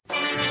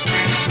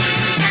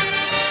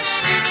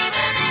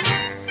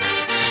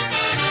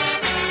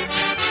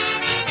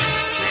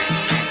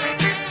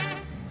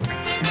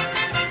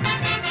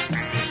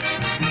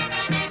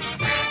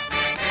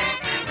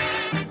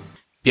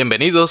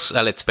Bienvenidos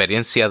a la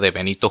experiencia de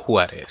Benito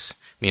Juárez.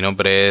 Mi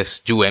nombre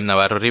es Juhem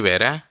Navarro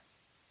Rivera.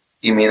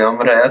 Y mi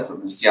nombre es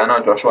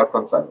Luciano Joshua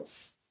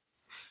González.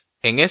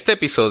 En este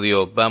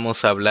episodio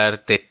vamos a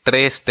hablar de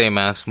 3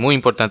 temas muy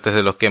importantes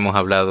de los que hemos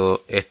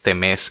hablado este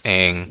mes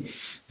en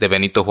The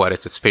Benito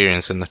Juárez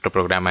Experience en nuestro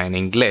programa en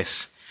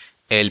inglés.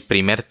 El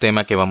primer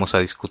tema que vamos a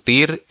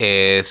discutir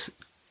es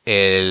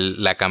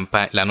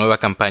la nueva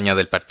campaña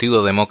del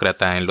Partido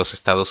Demócrata en los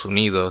Estados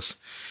Unidos,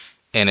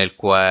 en el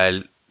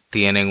cual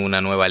tienen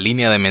una nueva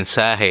línea de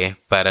mensaje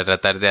para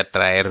tratar de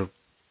atraer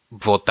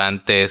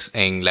votantes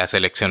en las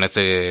elecciones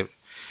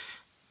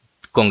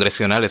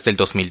congresionales del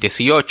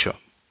 2018.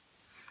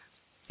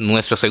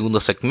 Nuestro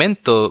segundo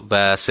segmento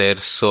va a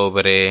ser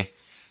sobre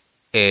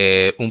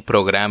un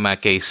programa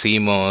que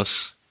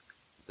hicimos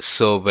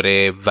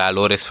sobre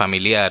valores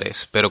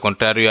familiares, pero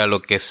contrario a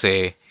lo que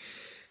se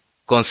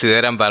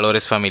consideran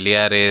valores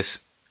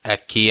familiares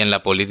aquí en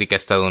la política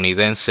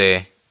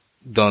estadounidense,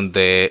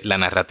 donde la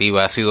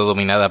narrativa ha sido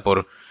dominada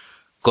por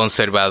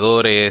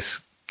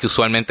conservadores que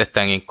usualmente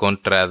están en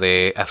contra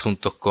de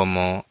asuntos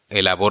como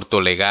el aborto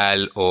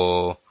legal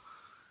o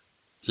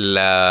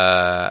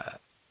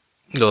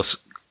los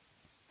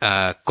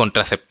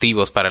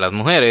contraceptivos para las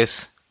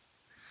mujeres.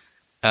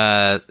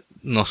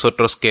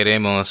 Nosotros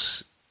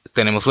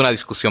tenemos una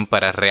discusión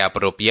para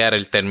reapropiar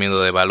el término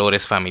de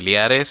valores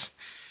familiares,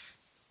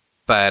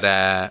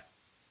 para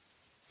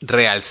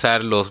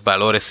realzar los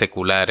valores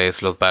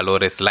seculares, los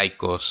valores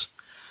laicos,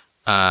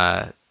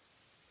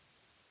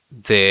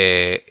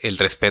 de el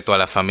respeto a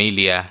la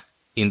familia,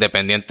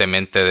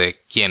 independientemente de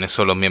quiénes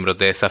son los miembros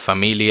de esa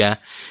familia,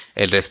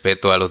 el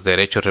respeto a los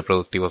derechos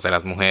reproductivos de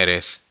las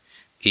mujeres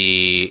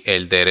y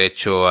el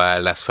derecho a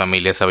las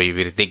familias a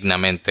vivir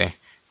dignamente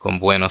con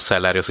buenos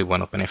salarios y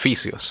buenos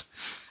beneficios.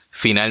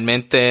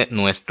 Finalmente,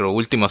 nuestro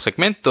último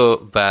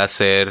segmento va a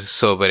ser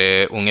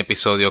sobre un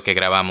episodio que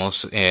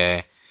grabamos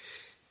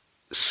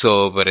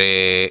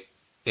sobre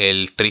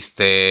el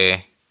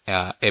triste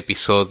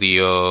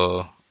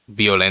episodio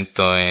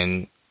violento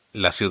en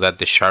la ciudad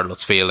de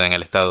Charlottesville, en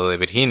el estado de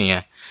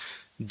Virginia,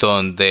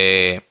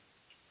 donde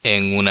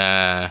en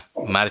una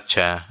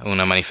marcha,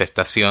 una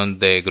manifestación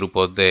de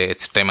grupos de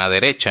extrema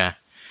derecha,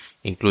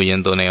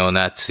 incluyendo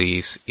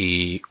neonazis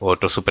y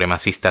otros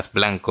supremacistas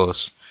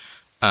blancos,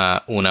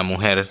 una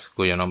mujer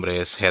cuyo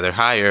nombre es Heather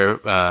Heyer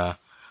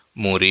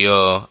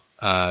murió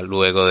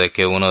luego de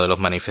que uno de los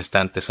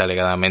manifestantes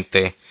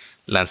alegadamente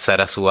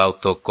lanzara su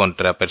auto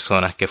contra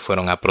personas que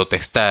fueron a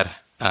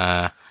protestar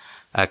a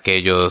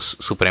aquellos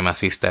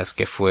supremacistas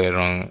que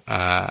fueron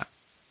a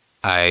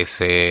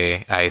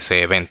ese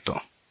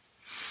evento.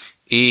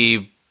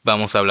 Y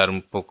vamos a hablar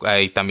un poco,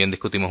 ahí también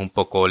discutimos un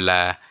poco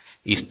la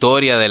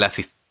historia de las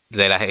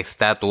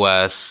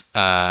estatuas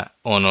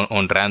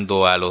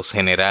honrando a los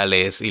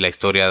generales y la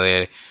historia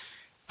de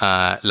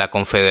la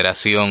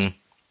Confederación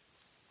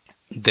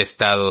de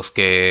Estados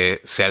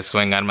que se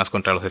alzó en armas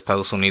contra los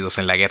Estados Unidos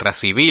en la Guerra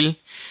Civil,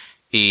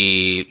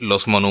 y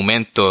los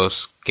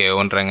monumentos que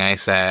honran a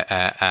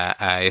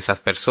esas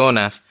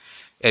personas,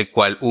 el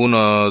cual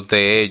uno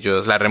de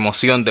ellos, la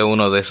remoción de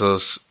uno de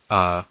esos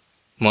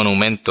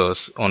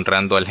monumentos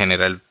honrando al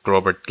general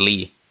Robert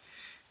Lee,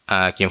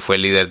 quien fue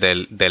el líder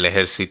del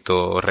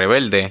ejército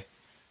rebelde,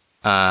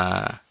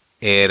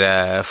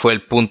 fue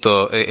el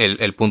punto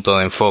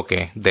de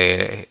enfoque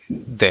de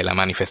la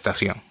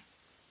manifestación.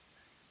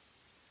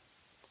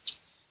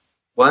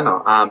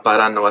 Bueno,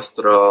 para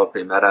nuestro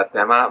primer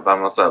tema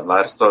vamos a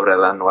hablar sobre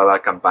la nueva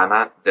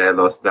campaña de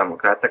los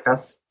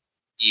Demócratas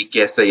y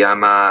que se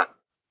llama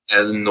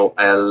el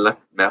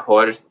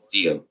mejor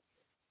deal.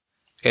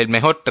 El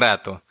mejor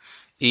trato.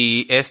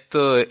 Y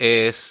esto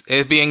es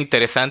bien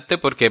interesante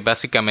porque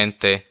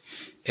básicamente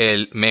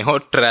el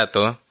mejor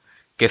trato,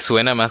 que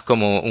suena más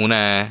como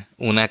una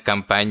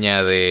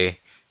campaña de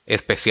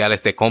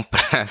especiales de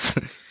compras,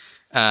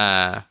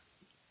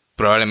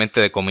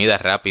 probablemente de comida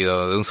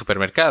rápido de un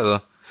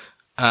supermercado,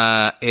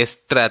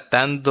 es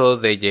tratando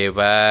de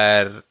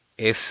llevar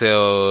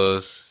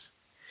esa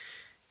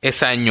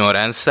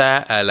añoranza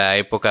a la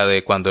época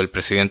de cuando el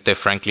presidente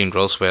Franklin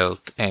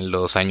Roosevelt en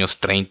los años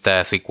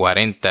 30 y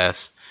 40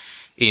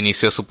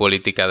 inició su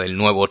política del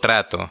nuevo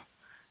trato,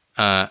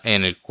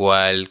 en el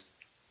cual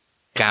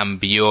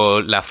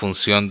cambió la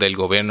función del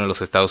gobierno de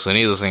los Estados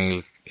Unidos,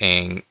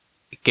 en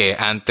que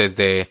antes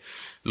de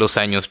los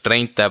años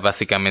 30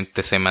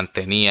 básicamente se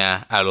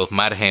mantenía a los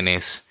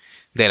márgenes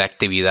de la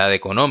actividad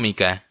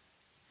económica,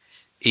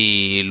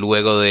 y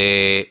luego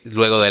de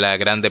la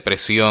Gran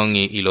Depresión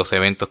y los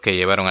eventos que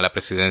llevaron a la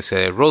presidencia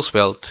de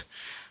Roosevelt,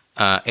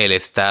 el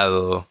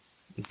Estado,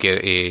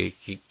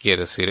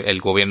 quiero decir, el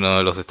gobierno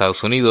de los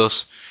Estados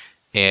Unidos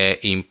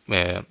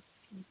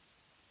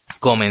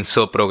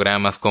comenzó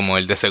programas como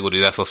el de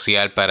seguridad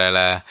social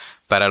para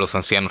los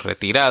ancianos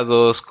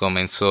retirados,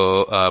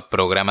 comenzó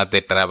programas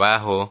de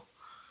trabajo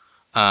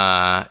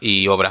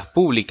y obras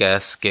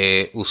públicas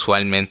que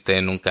usualmente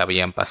nunca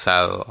habían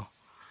pasado,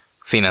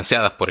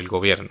 financiadas por el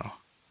gobierno.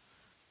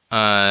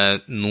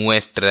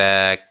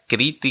 Nuestra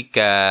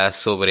crítica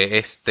sobre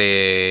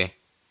este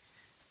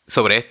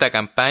sobre esta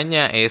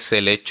campaña es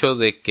el hecho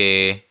de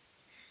que,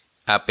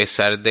 a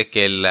pesar de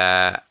que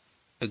la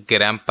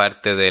gran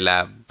parte de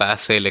la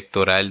base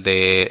electoral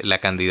de la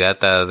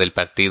candidata del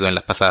partido en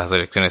las pasadas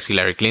elecciones,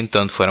 Hillary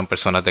Clinton, fueron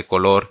personas de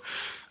color,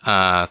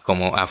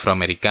 como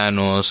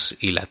afroamericanos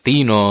y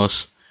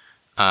latinos,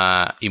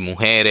 y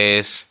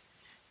mujeres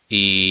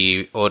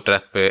y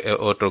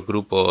otros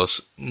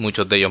grupos,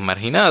 muchos de ellos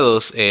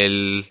marginados,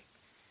 el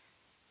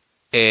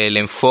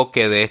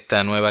enfoque de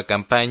esta nueva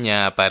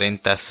campaña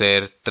aparenta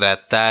ser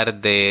tratar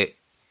de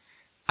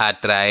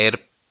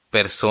atraer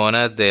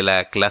personas de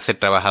la clase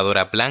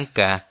trabajadora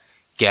blanca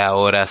que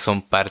ahora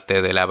son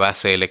parte de la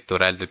base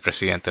electoral del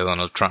presidente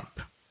Donald Trump.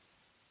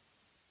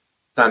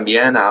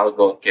 También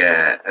algo que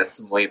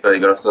es muy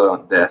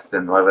peligroso de esta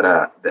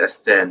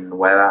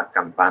nueva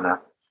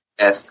campaña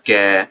es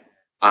que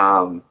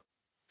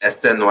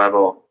esta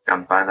nueva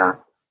campaña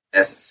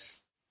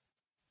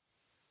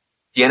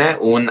tiene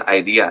una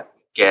idea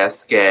que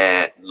es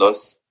que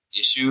los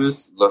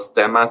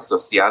temas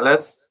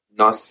sociales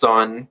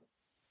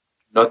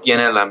no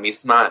tienen la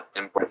misma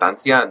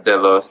importancia de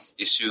los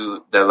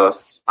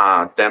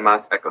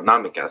temas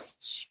económicos.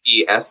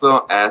 Y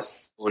eso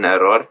es un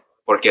error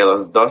porque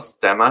los dos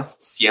temas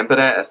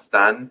siempre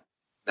están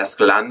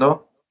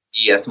mezclando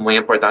y es muy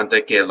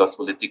importante que los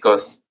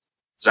políticos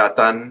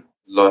tratan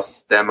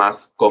los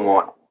temas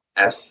como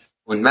es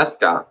un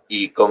mezcla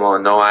y como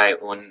no hay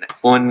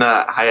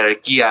una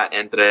jerarquía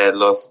entre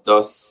los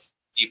dos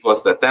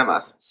tipos de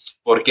temas,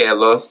 porque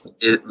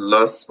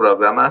los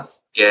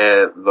problemas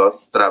que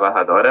los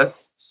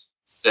trabajadores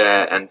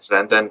se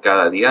enfrentan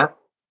cada día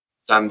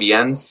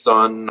también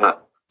son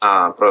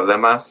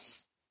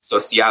problemas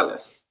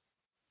sociales.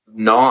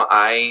 No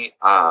hay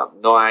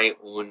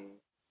un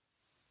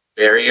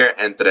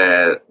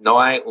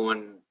no hay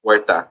un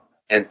puerta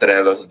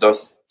entre los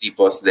dos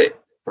tipos de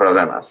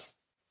problemas.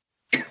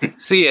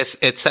 Sí, es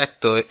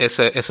exacto.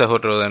 Ese es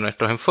otro de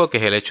nuestros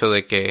enfoques, el hecho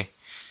de que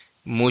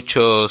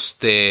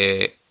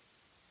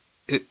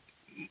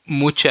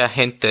mucha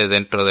gente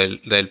dentro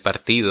del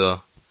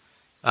partido,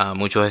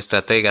 muchos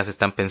estrategas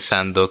están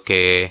pensando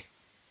que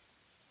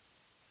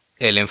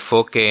el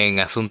enfoque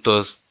en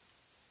asuntos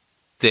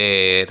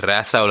de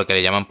raza o lo que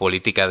le llaman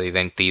política de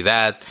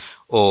identidad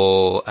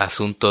o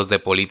asuntos de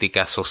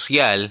política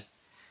social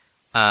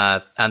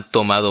han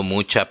tomado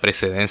mucha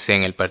precedencia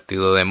en el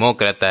Partido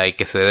Demócrata y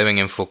que se deben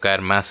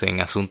enfocar más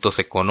en asuntos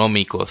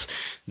económicos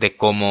de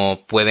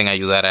cómo pueden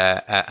ayudar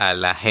a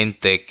la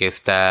gente que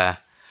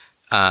está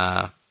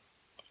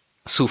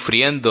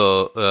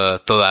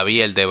sufriendo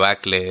todavía el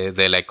debacle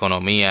de la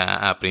economía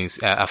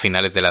a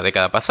finales de la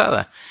década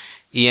pasada.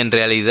 Y en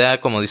realidad,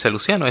 como dice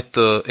Luciano,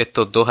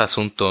 estos dos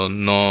asuntos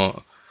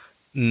no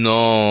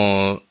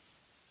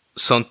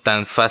son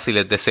tan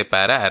fáciles de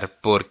separar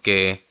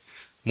porque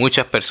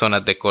muchas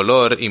personas de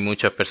color y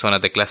muchas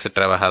personas de clase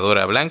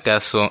trabajadora blanca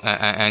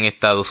han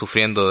estado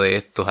sufriendo de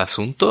estos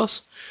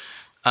asuntos,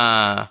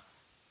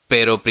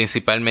 pero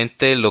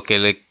principalmente lo que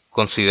le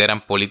consideran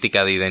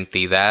política de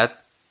identidad,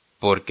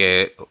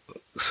 porque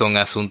son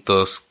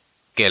asuntos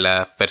que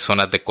las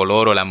personas de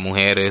color o las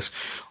mujeres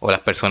o las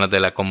personas de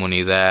la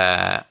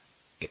comunidad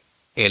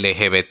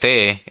LGBT,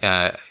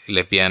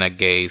 lesbianas,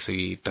 gays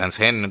y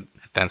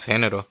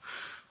transgénero,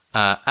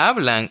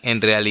 hablan,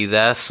 en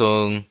realidad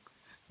son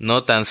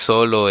no tan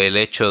solo el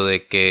hecho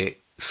de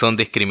que son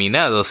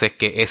discriminados, es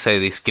que ese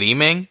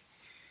discrimen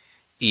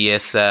y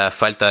esa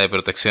falta de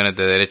protecciones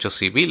de derechos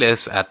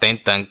civiles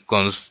atentan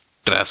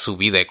contra su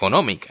vida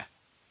económica.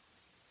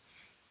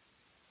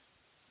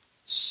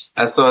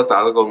 Eso es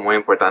algo muy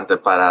importante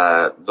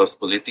para los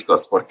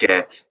políticos,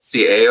 porque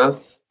si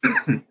ellos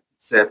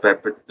se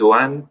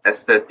perpetúan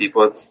este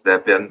tipo de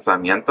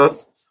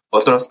pensamientos,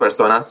 otras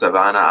personas se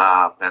van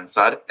a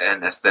pensar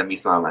en esta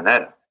misma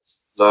manera.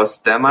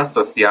 Los temas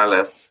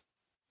sociales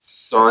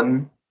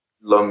son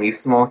lo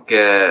mismo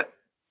que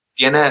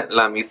tiene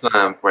la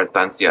misma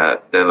importancia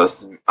de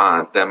los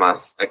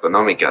temas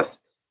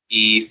económicos.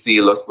 Y si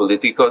los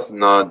políticos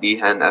no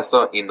dicen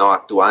eso y no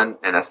actúan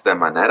en esta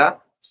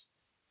manera,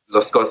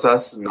 las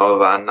cosas no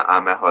van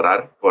a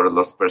mejorar por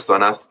las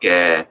personas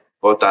que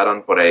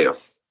votaron por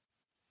ellos.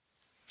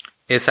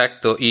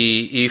 Exacto,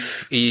 y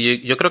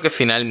yo creo que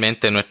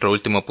finalmente nuestro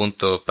último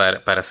punto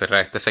para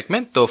cerrar este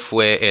segmento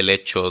fue el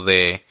hecho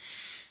de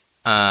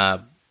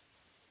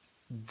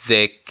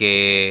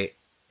que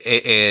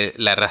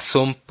la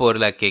razón por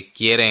la que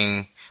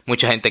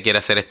mucha gente quiere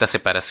hacer esta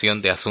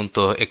separación de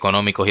asuntos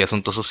económicos y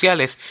asuntos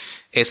sociales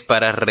es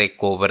para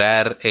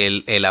recobrar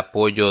el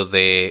apoyo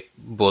de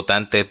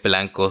votantes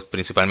blancos,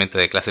 principalmente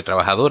de clase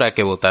trabajadora,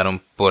 que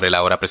votaron por el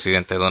ahora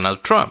presidente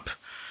Donald Trump.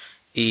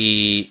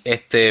 Y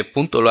este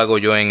punto lo hago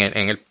yo en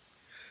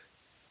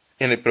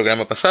el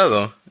programa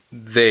pasado,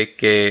 de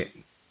que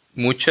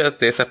muchas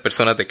de esas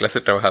personas de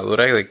clase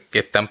trabajadora que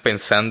están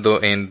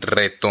pensando en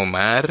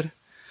retomar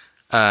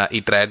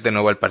y traer de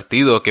nuevo al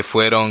partido, que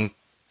fueron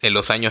en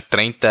los años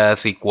 30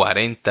 y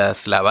 40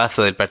 la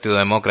base del Partido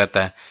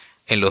Demócrata,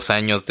 en los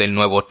años del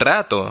nuevo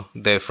trato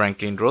de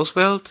Franklin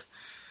Roosevelt,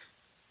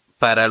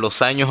 para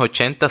los años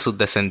 80 sus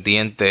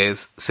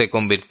descendientes se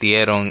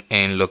convirtieron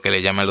en lo que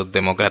le llaman los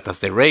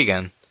demócratas de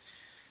Reagan,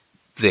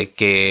 de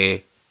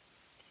que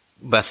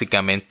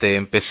básicamente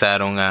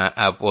empezaron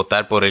a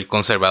votar por el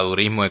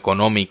conservadurismo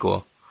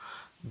económico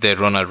de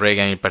Ronald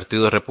Reagan y el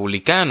Partido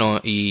Republicano,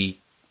 y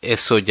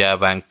eso ya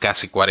van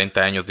casi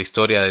 40 años de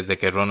historia desde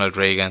que Ronald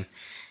Reagan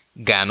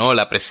ganó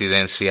la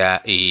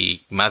presidencia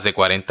y más de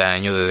 40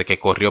 años desde que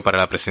corrió para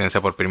la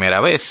presidencia por primera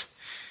vez.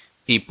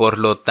 Y por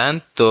lo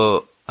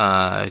tanto,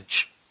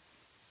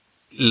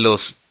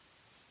 los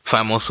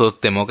famosos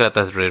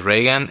demócratas de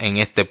Reagan en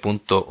este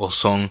punto o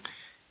son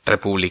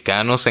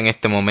republicanos en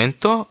este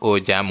momento o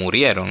ya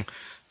murieron.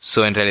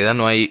 En realidad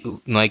no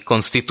hay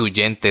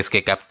constituyentes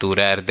que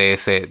capturar de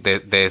ese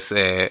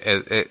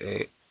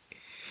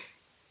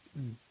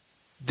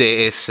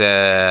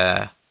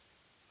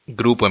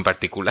grupo en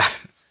particular.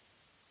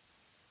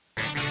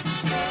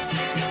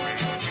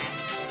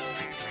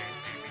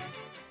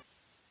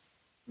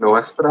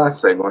 Nuestra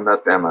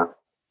segunda tema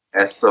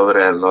es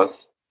sobre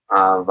los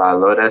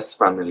valores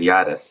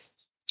familiares.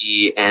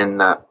 Y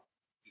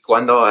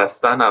cuando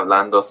están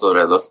hablando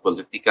sobre las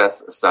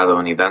políticas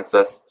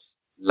estadounidenses,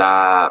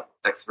 la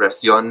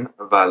expresión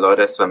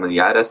valores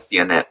familiares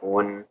tiene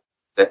una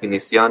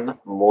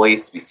definición muy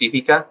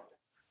específica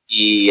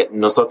y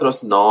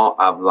nosotros no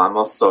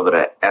hablamos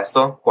sobre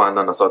eso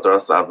cuando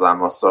nosotros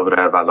hablamos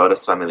sobre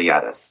valores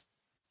familiares.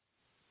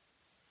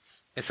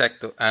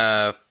 Exacto.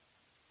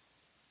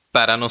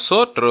 Para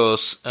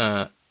nosotros,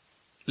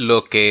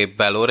 lo que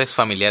valores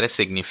familiares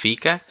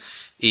significa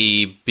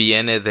y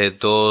viene de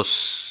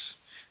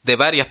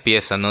varias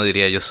piezas, no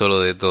diría yo solo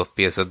de dos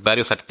piezas,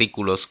 varios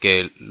artículos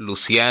que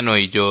Luciano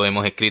y yo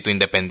hemos escrito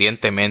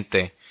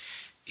independientemente,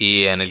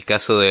 y en el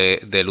caso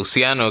de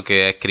Luciano,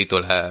 que ha escrito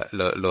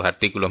los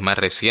artículos más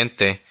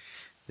recientes,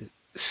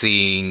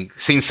 sin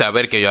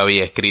saber que yo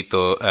había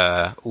escrito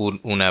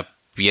una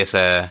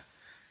pieza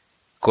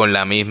con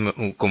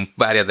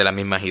varias de las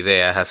mismas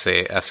ideas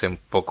hace un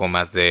poco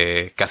más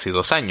de casi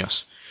 2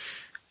 años.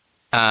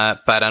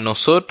 Para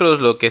nosotros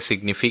lo que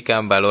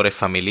significan valores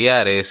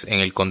familiares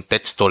en el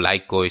contexto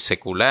laico y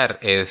secular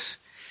es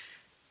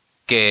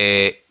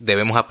que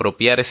debemos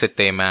apropiar ese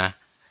tema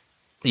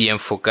y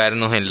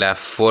enfocarnos en la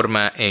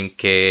forma en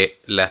que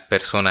las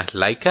personas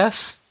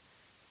laicas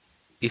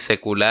y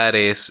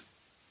seculares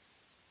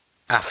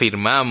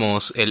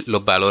afirmamos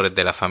los valores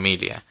de la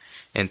familia,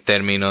 en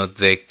términos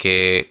de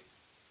que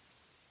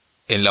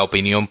en la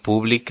opinión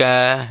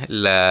pública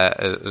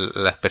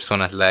las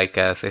personas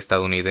laicas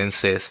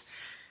estadounidenses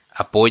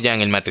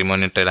apoyan el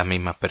matrimonio entre las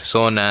mismas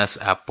personas,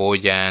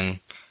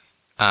 apoyan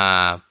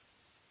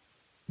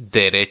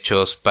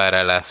derechos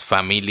para las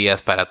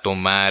familias para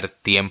tomar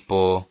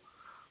tiempo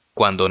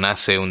cuando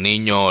nace un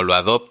niño o lo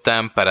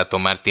adoptan, para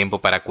tomar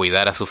tiempo para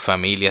cuidar a sus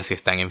familias si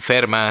están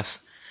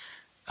enfermas,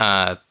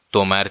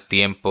 tomar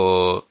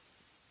tiempo,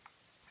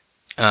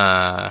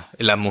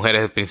 las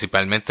mujeres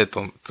principalmente,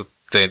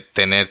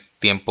 tener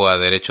tiempo a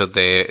derechos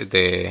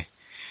de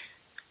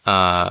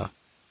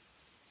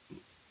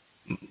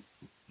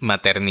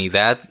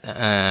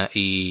maternidad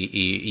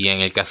y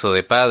en el caso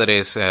de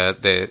padres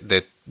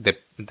de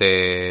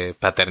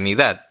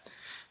paternidad,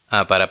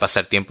 para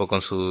pasar tiempo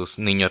con sus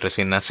niños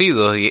recién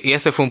nacidos, y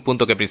ese fue un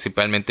punto que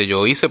principalmente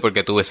yo hice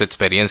porque tuve esa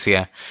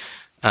experiencia.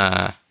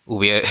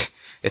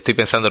 Estoy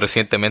pensando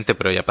recientemente,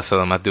 pero ya ha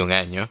pasado más de un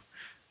año,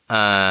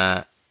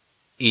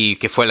 y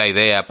que fue la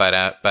idea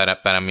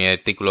para mi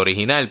artículo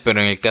original, pero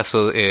en el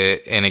caso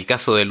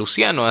de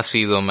Luciano ha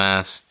sido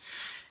más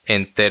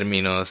en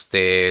términos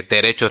de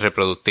derechos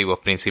reproductivos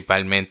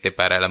principalmente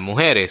para las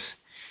mujeres.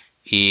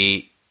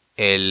 Y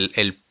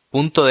el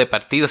punto de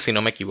partida, si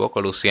no me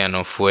equivoco,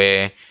 Luciano,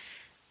 fue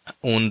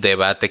un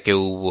debate que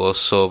hubo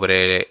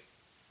sobre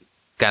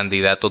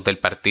candidatos del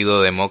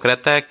Partido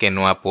Demócrata que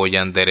no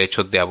apoyan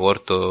derechos de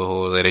aborto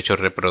o derechos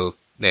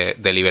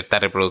de libertad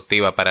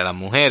reproductiva para las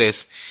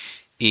mujeres,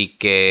 y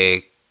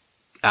que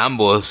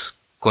ambos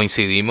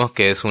coincidimos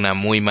que es una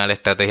muy mala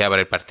estrategia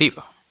para el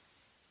partido.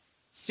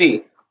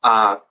 Sí,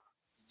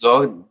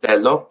 de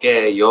lo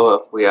que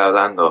yo fui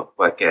hablando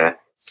fue que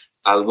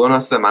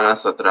algunas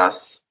semanas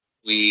atrás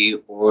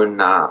fui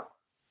una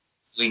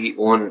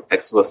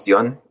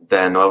explosión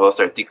de nuevos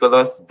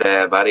artículos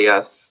de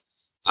varias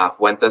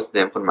fuentes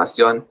de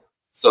información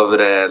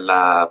sobre el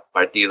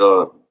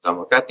Partido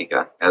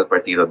Democrática.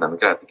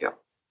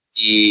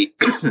 Y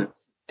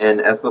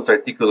en esos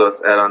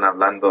artículos eran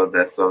hablando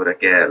sobre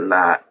que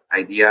la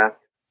idea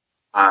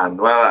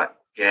nueva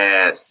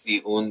que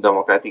si un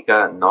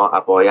democrática no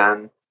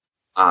apoyan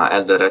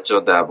el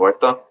derecho de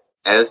aborto,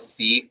 él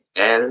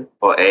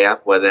o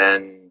ella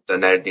pueden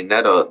tener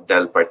dinero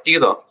del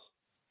partido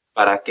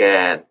para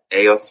que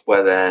ellos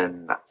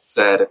puedan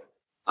ser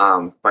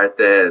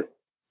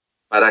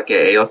para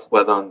que ellos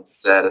puedan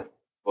ser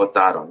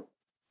votados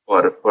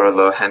por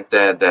la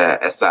gente de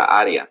esa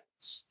área.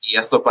 Y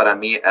eso para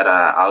mí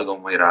era algo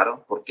muy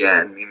raro, porque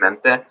en mi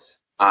mente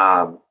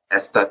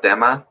este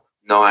tema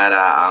no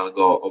era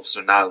algo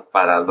opcional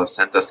para los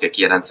gentes que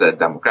quieren ser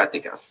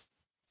democráticas.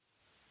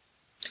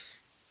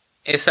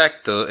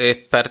 Exacto, es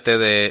parte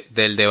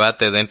del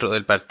debate dentro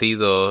del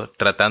partido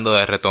tratando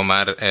de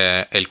retomar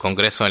el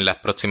Congreso en las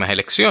próximas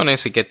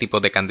elecciones y qué tipo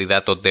de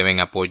candidatos deben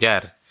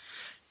apoyar.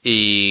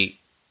 Y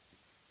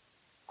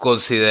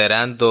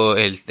considerando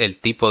el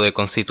tipo de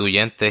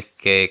constituyentes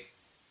que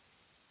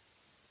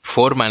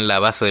forman la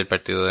base del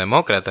Partido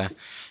Demócrata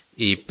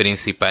y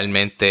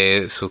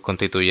principalmente sus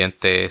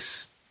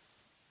constituyentes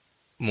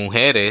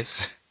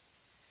mujeres,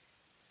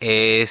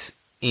 es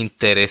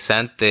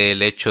interesante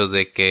el hecho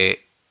de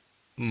que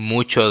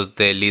muchos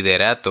del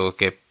liderato,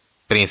 que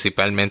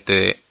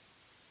principalmente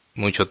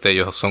muchos de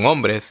ellos son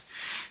hombres,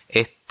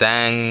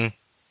 están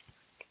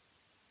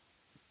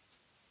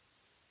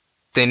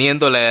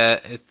teniendo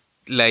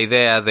la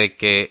idea de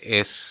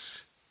que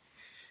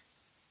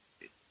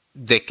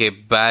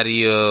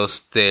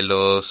varios de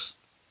los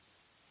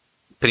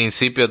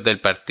principios del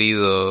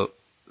partido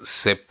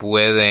se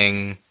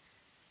pueden,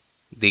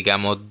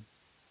 digamos,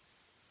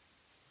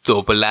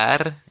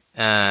 doblar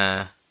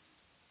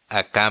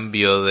a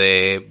cambio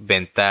de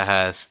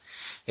ventajas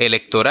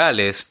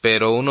electorales,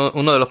 pero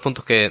uno de los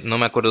puntos que no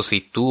me acuerdo si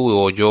tú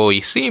o yo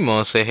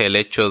hicimos es el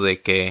hecho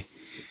de que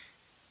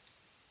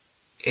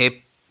es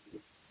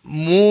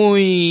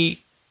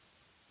muy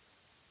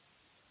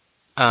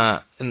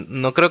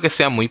no creo que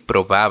sea muy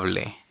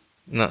probable.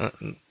 No,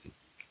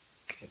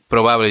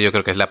 probable yo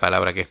creo que es la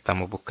palabra que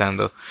estamos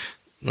buscando.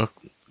 No,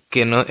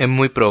 que no es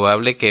muy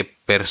probable que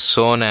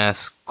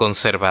personas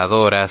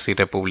conservadoras y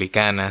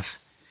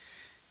republicanas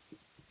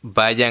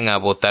vayan a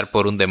votar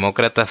por un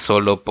demócrata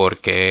solo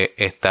porque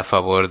está a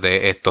favor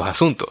de estos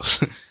asuntos.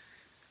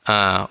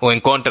 O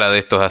en contra de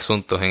estos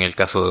asuntos en el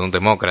caso de un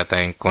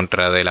demócrata, en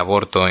contra del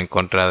aborto, en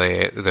contra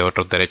de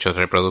otros derechos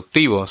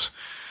reproductivos.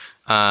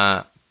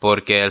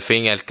 Porque al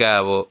fin y al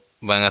cabo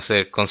van a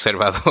ser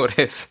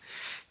conservadores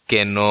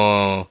que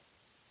no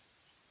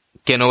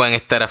van a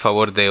estar a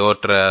favor de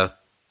otras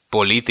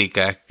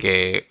políticas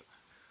que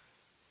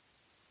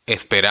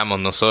esperamos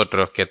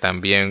nosotros que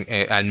también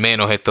al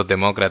menos estos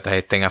demócratas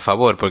estén a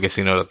favor, porque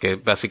si no lo que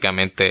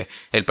básicamente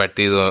el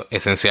partido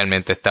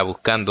esencialmente está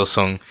buscando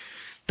son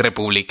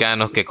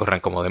republicanos que corran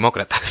como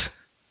demócratas.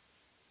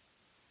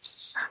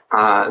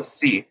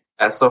 Sí,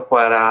 eso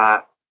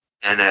fuera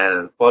en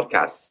el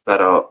podcast,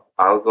 pero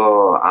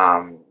algo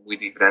muy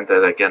diferente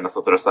de que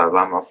nosotros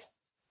hablamos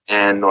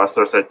en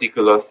nuestros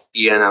artículos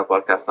y en el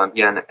podcast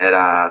también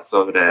era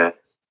sobre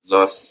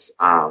los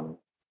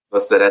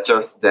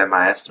derechos de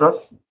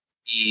maestros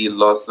y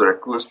los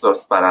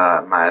recursos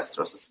para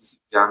maestros.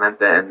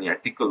 Específicamente en mi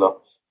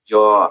artículo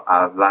yo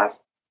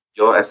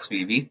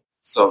escribí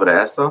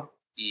sobre eso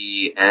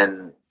y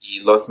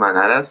las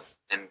maneras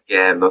en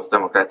que los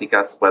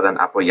demócratas pueden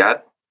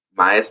apoyar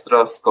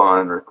maestros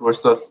con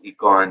recursos y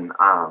con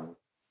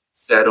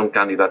ser un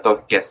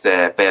candidato que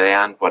se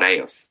pelean por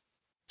ellos.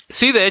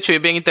 Sí, de hecho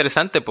es bien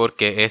interesante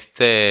porque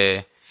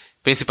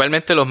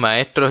principalmente los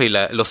maestros y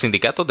los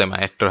sindicatos de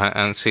maestros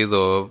han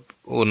sido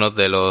unos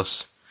de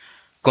los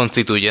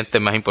constituyentes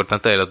más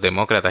importantes de los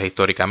demócratas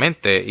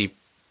históricamente,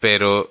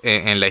 pero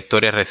en la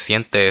historia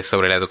reciente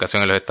sobre la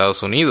educación en los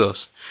Estados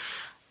Unidos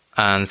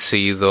han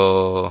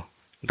sido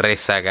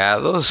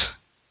rezagados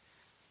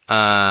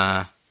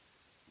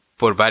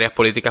por varias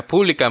políticas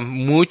públicas,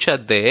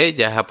 muchas de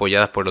ellas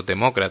apoyadas por los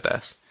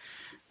demócratas,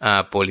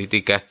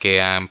 políticas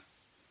que han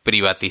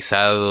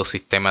privatizado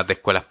sistemas de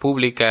escuelas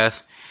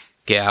públicas,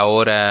 que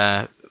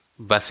ahora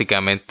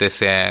básicamente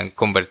se han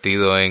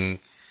convertido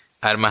en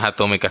armas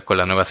atómicas con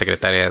la nueva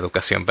secretaria de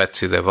Educación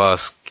Betsy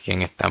DeVos,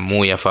 quien está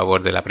muy a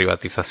favor de la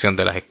privatización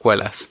de las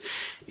escuelas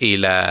y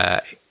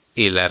la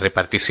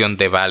repartición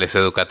de vales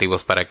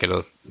educativos para que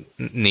los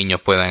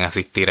niños puedan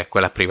asistir a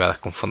escuelas privadas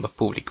con fondos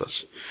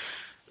públicos.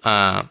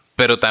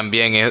 Pero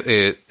también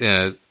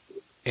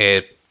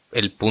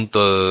el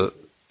punto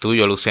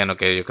tuyo, Luciano,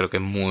 que yo creo que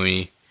es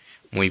muy,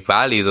 muy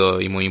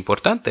válido y muy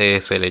importante,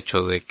 es el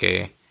hecho de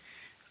que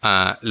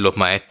los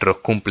maestros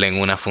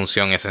cumplen una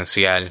función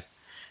esencial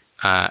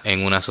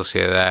en una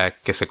sociedad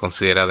que se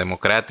considera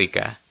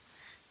democrática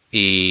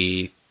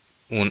y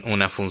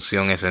una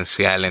función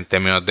esencial en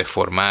términos de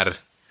formar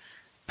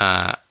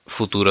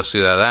futuros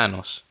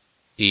ciudadanos.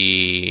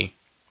 Y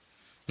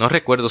no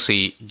recuerdo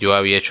si yo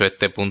había hecho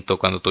este punto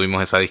cuando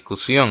tuvimos esa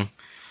discusión,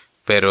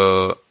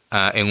 pero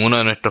en uno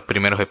de nuestros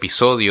primeros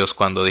episodios,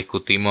 cuando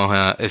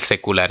discutimos el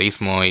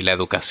secularismo y la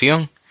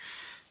educación,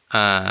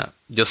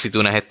 yo cité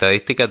unas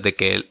estadísticas de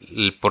que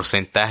el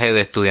porcentaje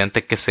de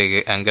estudiantes que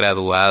se han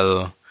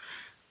graduado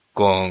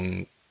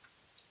con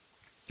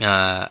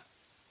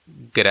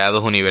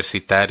grados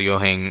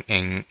universitarios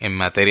en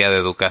materia de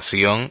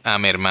educación ha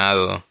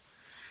mermado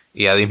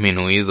y ha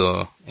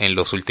disminuido en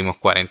los últimos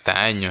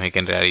 40 años y que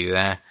en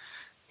realidad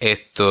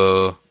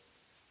esto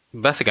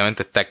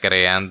básicamente está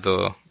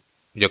creando,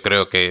 yo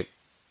creo que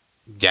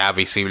ya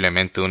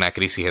visiblemente, una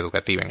crisis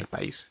educativa en el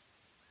país.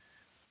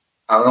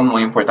 Algo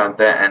muy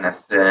importante en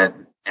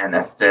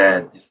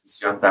esta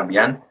discusión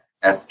también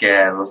es que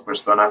las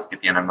personas que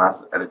tienen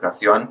más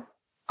educación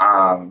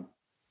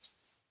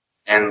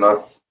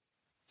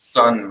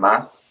son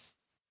más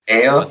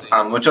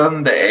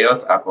Muchos de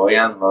ellos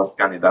apoyan los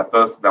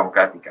candidatos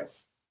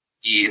democráticos.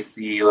 Y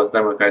si los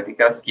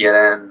demócratas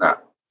quieren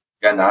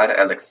ganar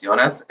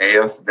elecciones,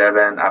 ellos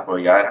deben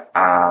apoyar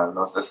a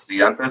los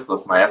estudiantes,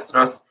 los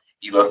maestros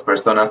y las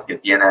personas que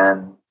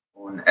tienen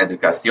una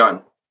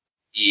educación.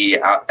 Y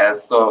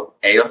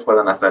ellos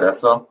pueden hacer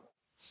eso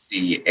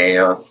si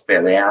ellos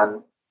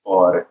pelean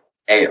por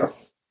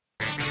ellos.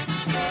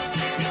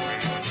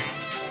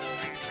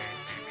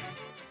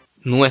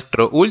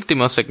 Nuestro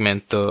último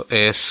segmento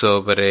es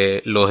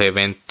sobre los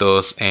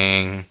eventos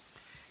en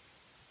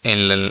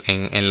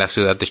la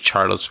ciudad de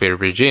Charlottesville,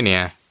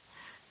 Virginia.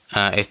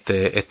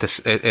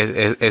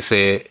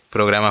 Ese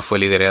programa fue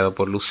liderado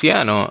por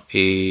Luciano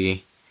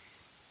y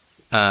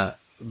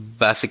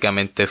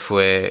básicamente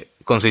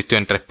consistió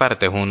en 3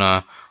 partes.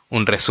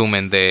 Un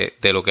resumen de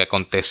lo que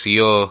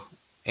aconteció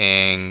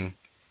en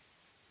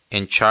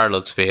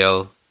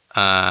Charlottesville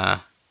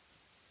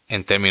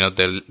en términos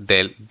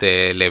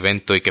del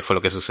evento y qué fue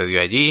lo que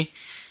sucedió allí.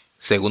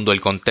 Segundo, el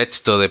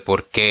contexto de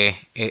por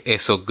qué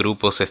esos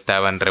grupos se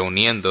estaban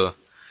reuniendo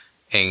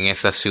en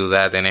esa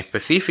ciudad en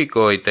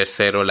específico. Y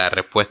tercero, la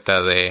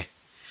respuesta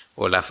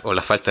o la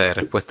falta de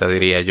respuesta,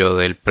 diría yo,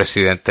 del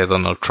presidente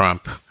Donald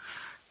Trump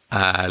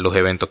a los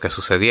eventos que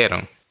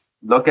sucedieron.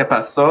 Lo que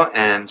pasó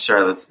en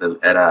Charlottesville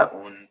era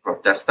una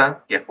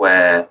protesta que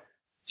fue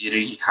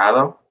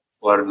dirigido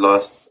por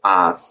los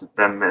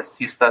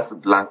supremacistas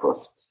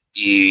blancos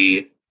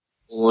y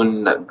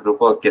un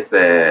grupo que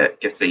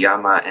se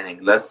llama en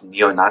inglés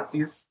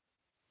neonazis,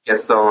 que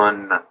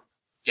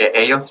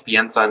ellos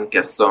piensan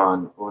que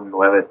son un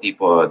nuevo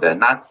tipo de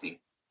nazi.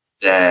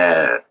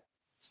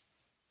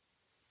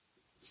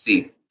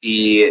 Sí,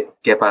 y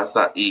qué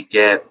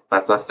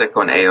pasaste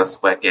con ellos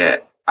fue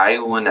que hay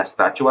una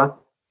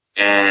estatua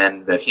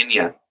en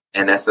Virginia,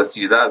 en esa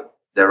ciudad,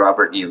 de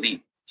Robert E.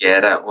 Lee, que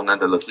era uno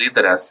de los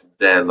líderes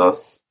de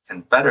los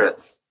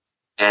Confederates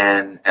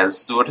en el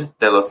sur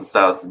de los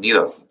Estados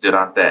Unidos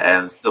durante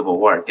el Civil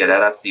War,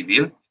 guerra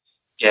civil,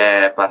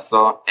 que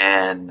pasó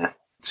en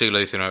siglo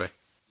XIX.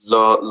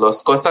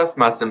 Las cosas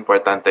más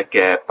importantes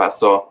que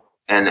pasó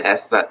en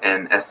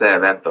ese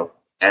evento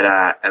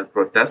era el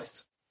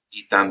protest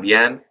y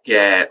también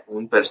que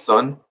una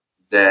persona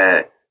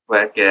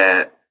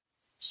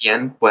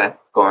quien fue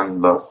con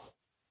los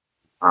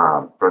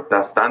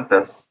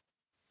protestantes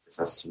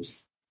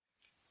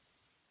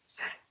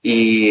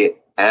y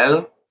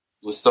él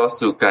usó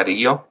su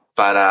carrillo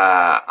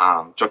para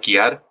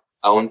choquear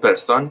a una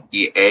persona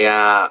y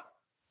ella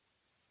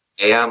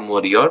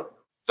murió,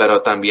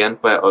 pero también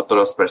fue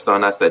otras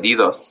personas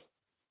heridos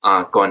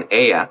con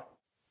ella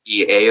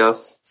y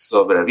ellos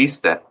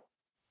sobreviviste.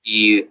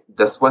 Y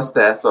después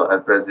de eso,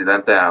 el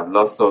presidente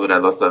habló sobre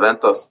los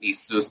eventos y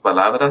sus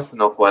palabras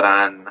no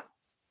fueran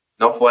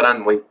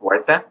muy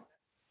fuertes.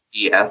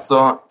 Y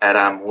eso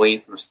era muy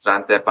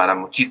frustrante para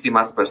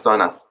muchísimas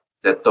personas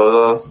de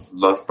todos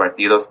los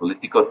partidos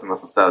políticos en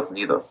los Estados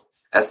Unidos.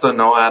 Eso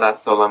no era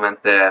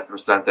solamente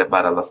frustrante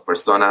para las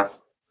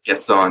personas que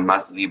son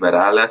más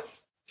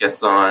liberales, que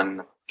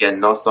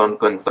no son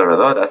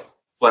conservadoras.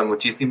 Fue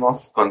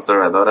muchísimos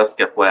conservadores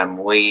que fue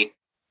muy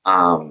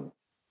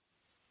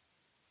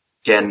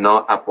que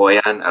no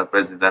apoyan al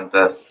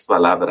presidente sus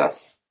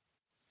palabras.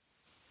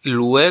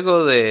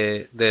 Luego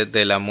de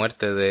la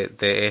muerte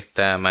de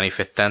esta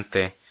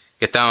manifestante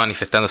que estaba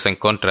manifestándose en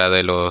contra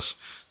de los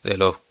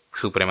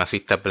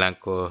supremacistas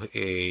blancos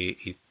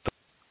y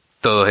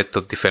todos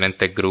estos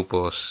diferentes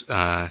grupos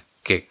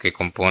que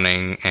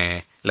componen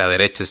la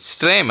derecha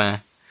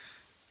extrema,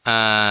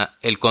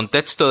 el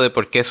contexto de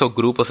por qué esos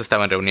grupos se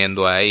estaban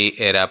reuniendo ahí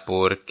era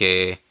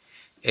porque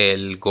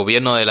el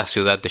gobierno de la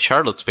ciudad de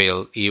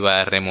Charlottesville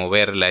iba a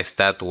remover la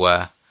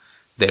estatua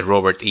de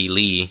Robert E.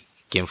 Lee,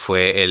 quien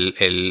fue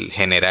el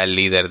general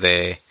líder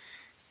de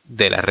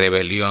la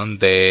rebelión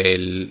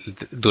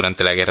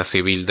durante la Guerra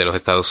Civil de los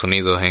Estados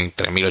Unidos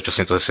entre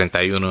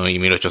 1861 y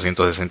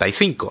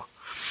 1865.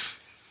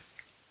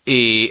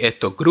 Y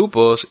estos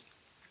grupos,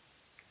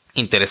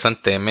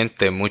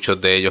 interesantemente,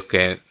 muchos de ellos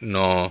que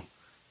no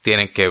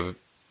tienen que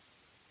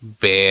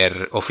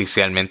ver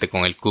oficialmente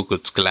con el Ku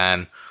Klux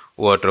Klan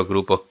u otros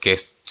grupos que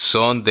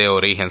son de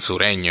origen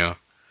sureño,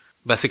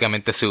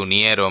 básicamente se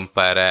unieron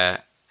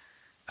para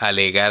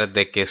alegar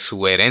de que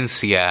su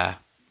herencia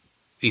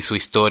y su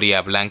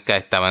historia blanca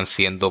estaban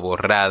siendo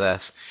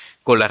borradas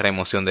con la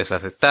remoción de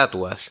esas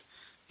estatuas,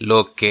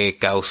 lo que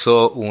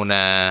causó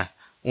una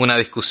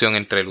discusión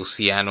entre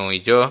Luciano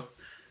y yo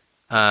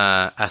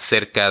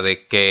acerca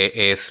de qué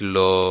es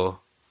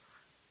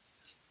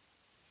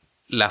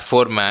la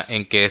forma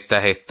en que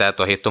estas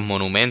estatuas y estos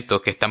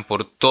monumentos que están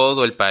por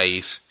todo el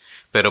país,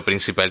 pero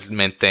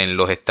principalmente en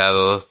los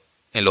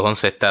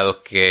 11 estados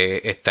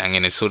que están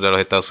en el sur de los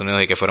Estados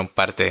Unidos y que fueron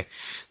parte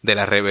de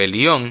la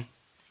rebelión,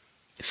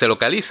 se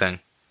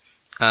localizan.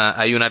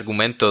 Hay un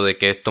argumento de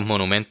que estos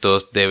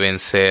monumentos deben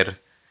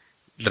ser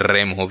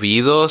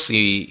removidos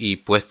y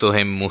puestos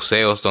en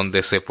museos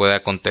donde se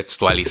pueda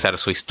contextualizar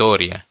su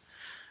historia,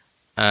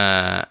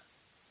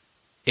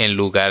 en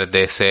lugar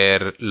de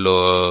ser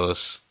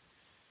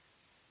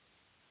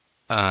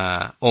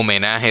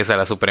homenajes a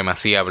la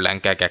supremacía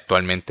blanca que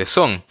actualmente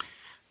son,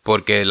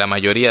 porque la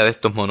mayoría de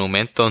estos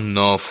monumentos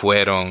no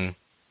fueron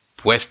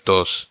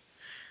puestos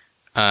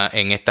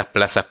en estas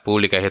plazas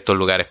públicas, estos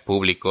lugares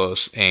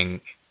públicos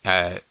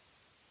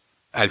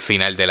al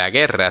final de la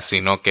guerra,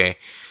 sino que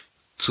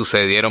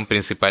sucedieron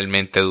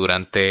principalmente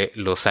durante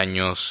los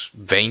años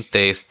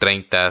 20,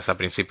 30, a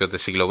principios del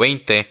siglo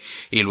XX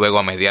y luego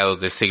a mediados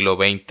del siglo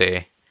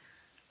XX,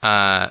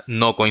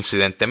 no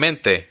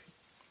coincidentemente.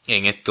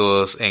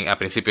 A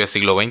principios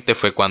del siglo XX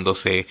fue cuando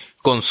se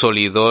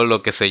consolidó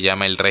lo que se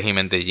llama el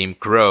régimen de Jim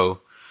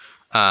Crow,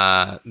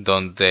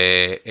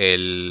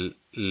 donde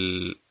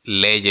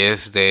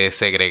leyes de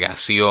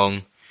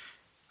segregación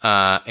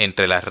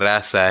entre las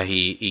razas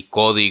y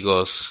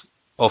códigos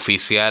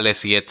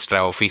oficiales y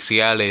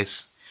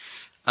extraoficiales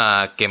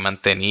que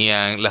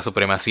mantenían la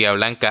supremacía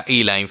blanca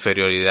y la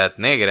inferioridad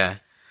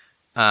negra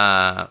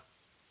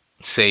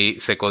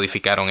se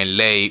codificaron en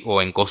ley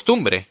o en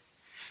costumbre.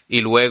 Y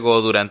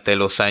luego durante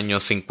los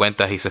años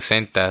 50 y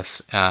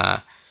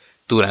 60,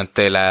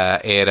 durante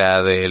la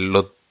era de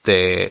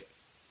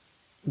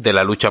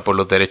la lucha por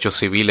los derechos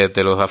civiles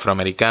de los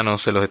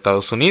afroamericanos en los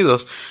Estados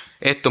Unidos,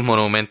 estos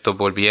monumentos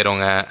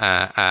volvieron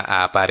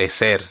a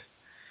aparecer,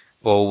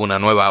 o hubo una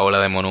nueva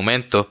ola de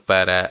monumentos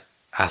para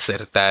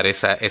acertar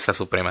esa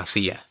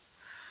supremacía.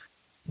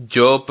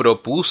 Yo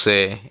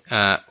propuse,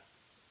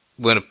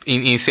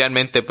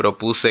 inicialmente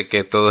propuse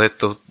que todos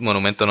estos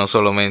monumentos no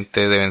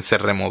solamente deben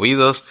ser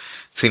removidos,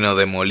 sino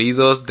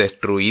demolidos,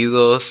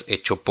 destruidos,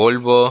 hecho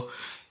polvo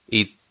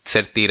y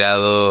ser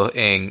tirados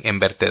en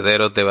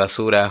vertederos de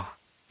basura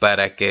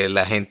para que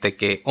la gente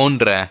que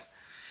honra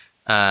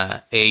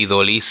e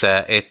idoliza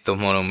estos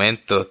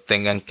monumentos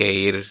tengan que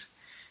ir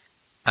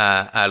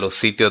a los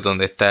sitios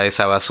donde está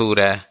esa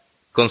basura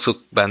con sus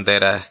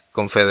banderas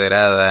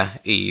confederadas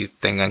y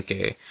tengan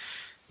que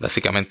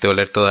básicamente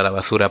oler toda la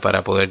basura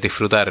para poder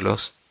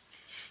disfrutarlos.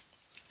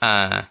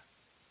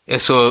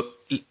 Eso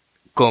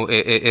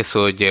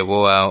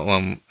llevó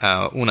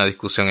a una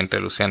discusión entre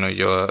Luciano y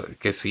yo,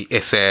 que si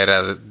esa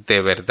era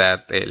de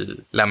verdad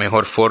la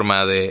mejor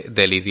forma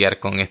de lidiar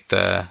con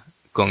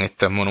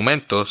estos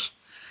monumentos.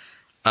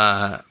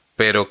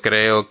 Pero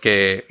creo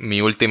que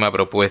mi última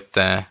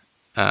propuesta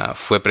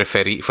fue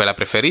la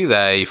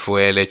preferida, y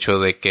fue el hecho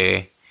de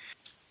que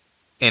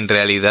en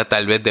realidad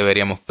tal vez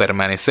deberíamos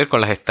permanecer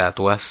con las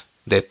estatuas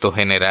de estos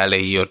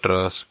generales y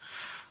otros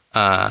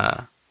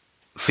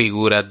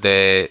figuras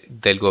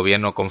del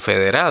gobierno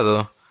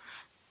confederado,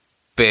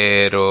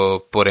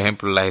 pero por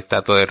ejemplo la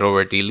estatua de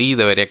Robert E. Lee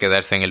debería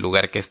quedarse en el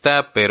lugar que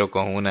está, pero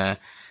con una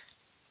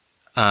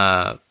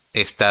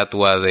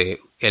estatua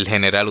de el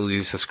general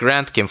Ulysses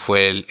Grant, quien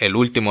fue el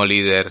último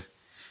líder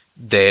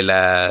de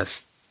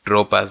las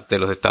tropas de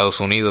los Estados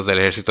Unidos, del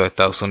ejército de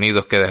Estados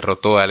Unidos, que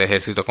derrotó al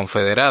ejército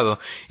confederado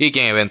y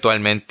quien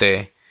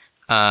eventualmente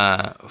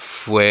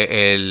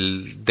fue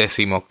el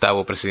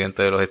 18º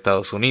presidente de los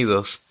Estados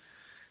Unidos,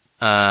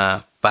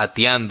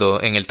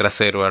 pateando en el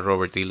trasero a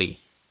Robert E. Lee.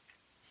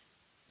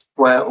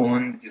 Fue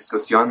una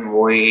discusión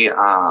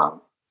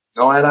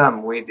no era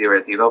muy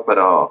divertido,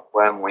 pero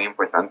fue muy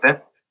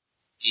importante.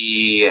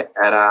 Y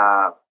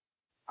era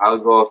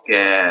algo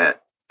que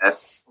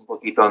es un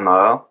poquito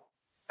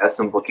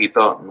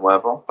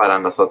nuevo para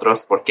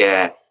nosotros,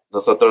 porque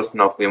nosotros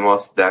no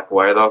fuimos de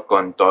acuerdo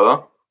con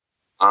todo.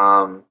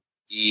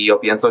 Y yo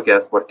pienso que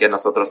es porque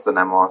nosotros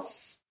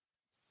tenemos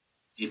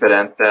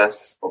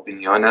diferentes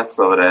opiniones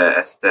sobre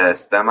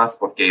estos temas,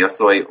 porque yo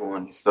soy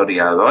un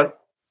historiador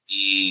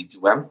y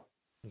Juhem.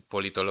 ¿Un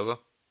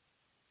politólogo?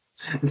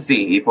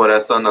 Sí, y por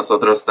eso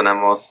nosotros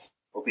tenemos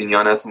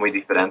opiniones muy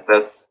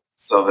diferentes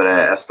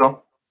sobre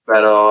esto.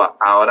 Pero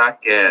ahora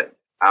que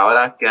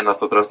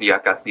nosotros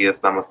ya casi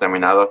estamos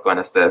terminados con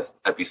este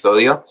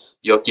episodio,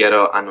 yo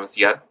quiero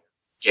anunciar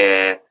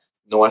que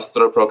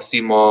nuestro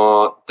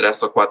próximo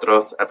 3 o 4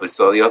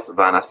 episodios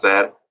van a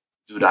ser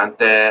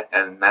durante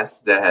el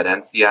mes de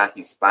herencia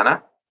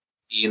hispana,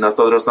 y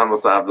nosotros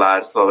vamos a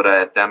hablar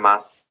sobre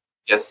temas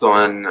que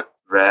son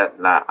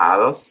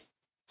relacionados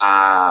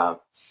a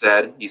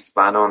ser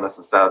hispano en los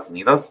Estados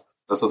Unidos.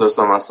 Nosotros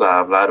vamos a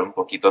hablar un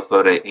poquito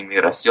sobre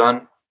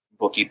inmigración, un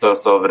poquito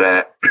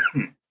sobre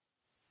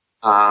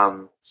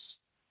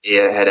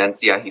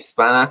herencia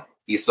hispana,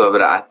 y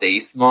sobre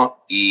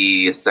ateísmo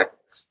y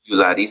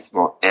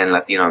secularismo en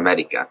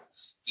Latinoamérica.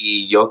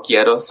 Y yo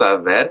quiero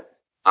saber,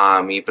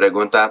 mi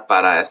pregunta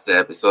para este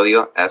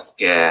episodio es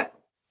que,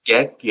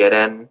 ¿qué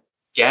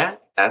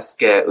es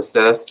que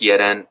ustedes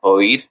quieren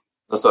oír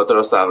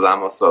nosotros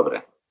hablamos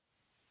sobre?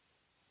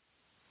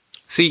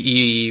 Sí,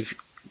 y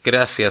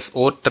gracias.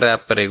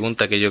 Otra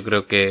pregunta que yo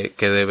creo que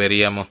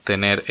deberíamos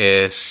tener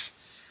es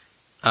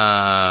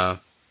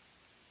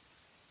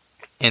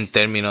en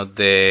términos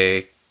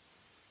de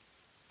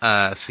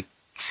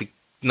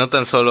no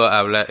tan solo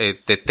hablar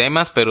de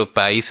temas, pero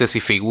países y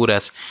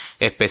figuras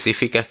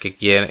específicas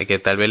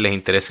que tal vez les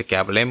interese que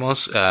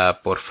hablemos.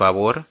 Por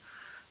favor,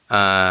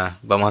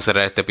 vamos a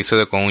cerrar este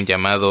episodio con un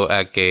llamado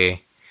a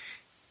que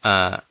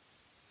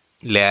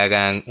le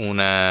hagan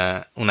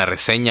una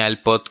reseña al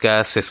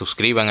podcast, se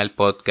suscriban al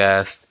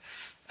podcast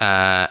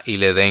y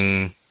le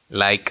den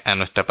like a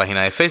nuestra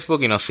página de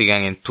Facebook y nos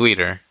sigan en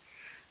Twitter.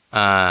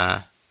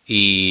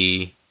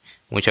 Y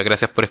muchas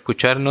gracias por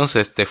escucharnos.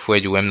 Este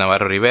fue Juhem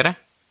Navarro Rivera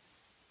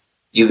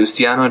y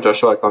Luciano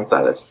Joshua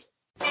González.